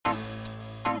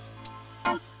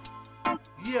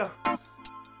Yeah.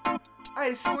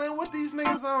 Hey Slim, what these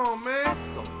niggas on, man?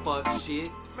 Some fuck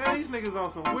shit. Man, these niggas on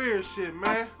some weird shit,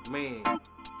 man. Man,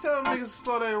 Tell them niggas to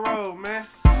slow their roll, man.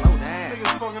 slow down.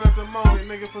 Niggas fucking up the moment,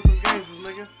 nigga, for some gangsters,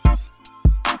 nigga.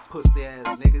 Pussy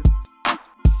ass niggas.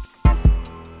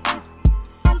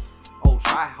 Oh,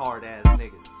 try hard ass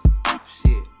niggas.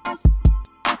 Shit.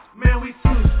 Man, we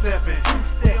two-steppin'.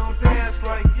 We don't dance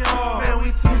like y'all. Man, we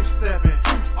two-steppin'.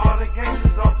 All the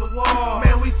gangsters off the wall.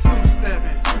 Man, we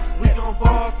two-steppin'. We gon'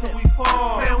 ball till we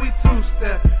fall. Man, we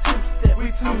two-steppin'. We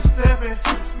two-steppin'.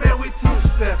 Man, we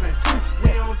two-steppin'. We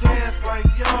don't dance like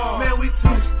y'all. Man, we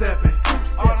two-steppin'.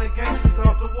 All the gangsters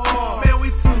off the wall. Man, we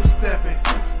two-steppin'.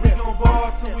 We gon'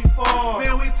 ball till we fall.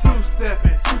 Man, we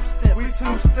two-steppin'. We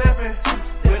two-steppin'.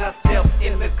 When I step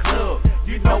in the club,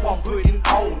 you know I'm putting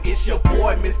on. It's your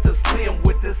boy Mr.Slim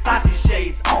with the Sachi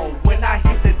shades on. When I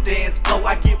hit the dance floor,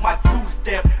 I get my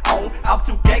two-step on. I'm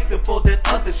too gangster for that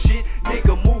other shit.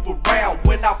 Nigga, move around.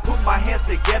 When I put my hands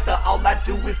together, all I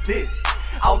do is this.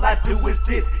 All I do is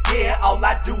this. Yeah, all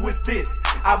I do is this.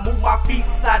 I move my feet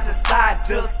side to side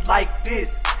just like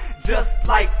this. Just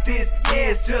like this. Yeah,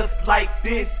 it's just like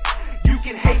this. You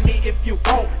can hate me if you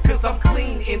want, cause I'm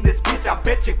clean in this bitch. I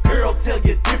bet your girl tell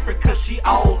you different, cause she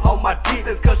all on my dick.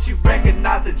 That's cause she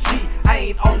recognize the G. I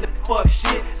ain't on the fuck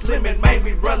shit. Slim and Mayne,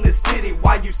 we run the city.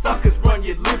 While you suckers run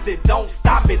your lips, it don't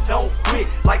stop, it don't quit.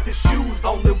 Like the shoes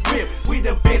on the whip. We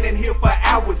done been in here for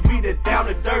hours. We the down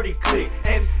and dirty click.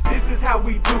 And this is how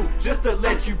we do, just to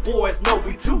let you boys know.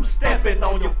 We two-steppin'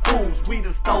 on your fools. We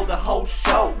done stole the whole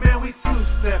show. Man, we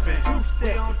two-steppin'. We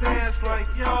don't dance like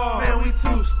y'all. Man, we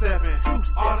two-steppin'.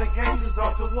 All the gangsters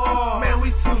off the wall. Man, we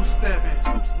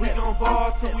two-steppin'. We gon'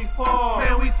 ball till we fall.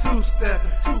 Man, we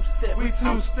two-steppin'. We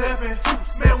two-steppin'.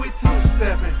 Man, we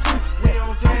two-steppin'. We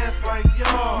don't dance like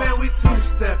y'all. Man, we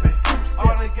two-steppin'.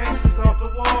 All the gangsters off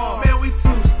the wall. Man, we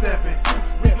two-steppin'.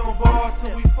 We gon' ball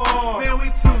till we fall. Man, we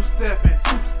two-steppin'.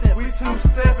 We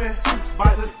two-steppin'.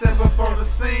 About to step up on the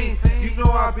scene. You know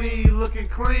I be looking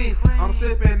clean. I'm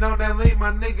sippin' on that lean.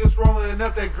 My niggas rollin'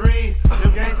 up that green.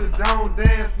 Them gangsters don't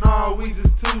dance, no, we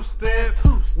just two-step.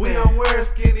 We don't wear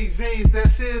skinny jeans, that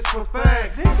shit's for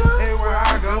facts. Everywhere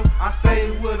I go, I stay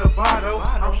with a bottle.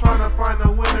 I'm tryna find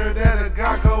a winner that'll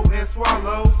go and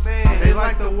swallow. They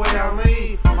like the way I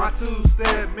lean, my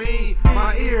two-step mean.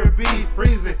 My ear be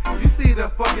freezing, you see the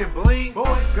fucking bling?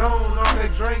 Gone off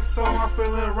that drink, so I'm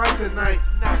feeling right tonight.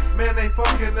 Man, they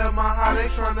fucking up my high, they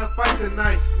tryna fight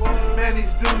tonight. Man,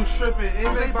 these dudes trippin',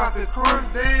 is they about to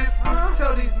crunk dance?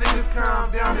 Tell these niggas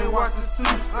calm down and watch this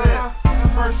two-step.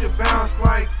 First you bounce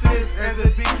like this as the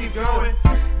beat keep going.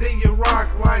 Then you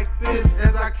rock like this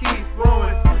as I keep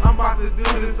flowing. I'm about to do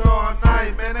this all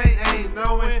night, man, they ain't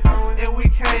knowing. And we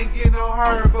can't get no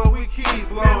higher, but we keep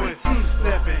blowing. Man, we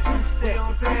two-steppin'. We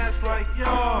don't dance like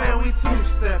y'all. Man, we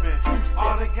two-steppin'.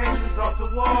 All the gangsters off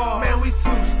the wall. Man, we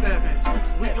two-steppin'.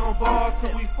 We gon' ball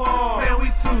till we fall. Man, we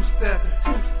two-steppin'.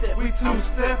 We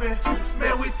two-steppin'.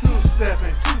 Man, we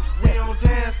two-steppin'. We don't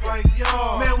dance like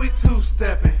y'all. Man, we two-steppin'.